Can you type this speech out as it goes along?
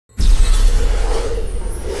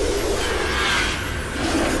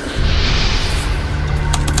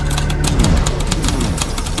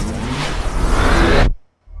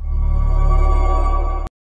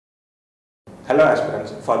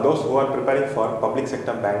aspirants, for those who are preparing for public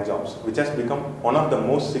sector bank jobs, which has become one of the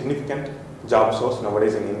most significant job source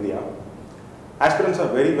nowadays in India. Aspirants are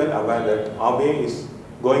very well aware that RBI is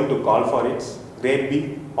going to call for its Grade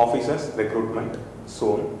B officers recruitment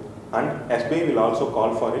soon, and SBI will also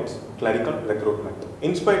call for its clerical recruitment.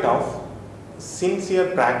 In spite of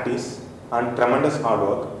sincere practice and tremendous hard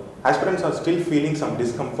work, aspirants are still feeling some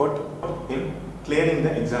discomfort in clearing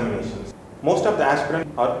the examinations. Most of the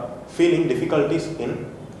aspirants are feeling difficulties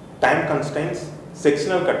in time constraints,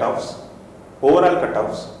 sectional cutoffs, overall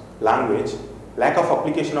cutoffs, language, lack of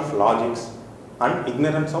application of logics, and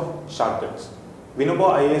ignorance of shortcuts.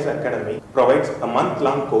 Vinoba IAS Academy provides a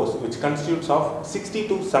month-long course which constitutes of 60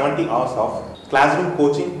 to 70 hours of classroom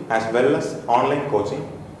coaching as well as online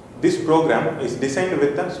coaching. This program is designed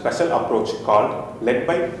with a special approach called Led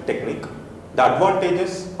by Technique. The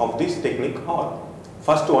advantages of this technique are: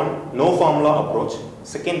 first one, no formula approach;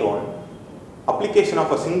 second one, application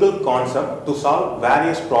of a single concept to solve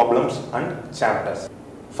various problems and chapters.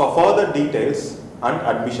 For further details and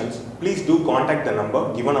admissions, please do contact the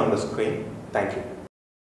number given on the screen. Thank you.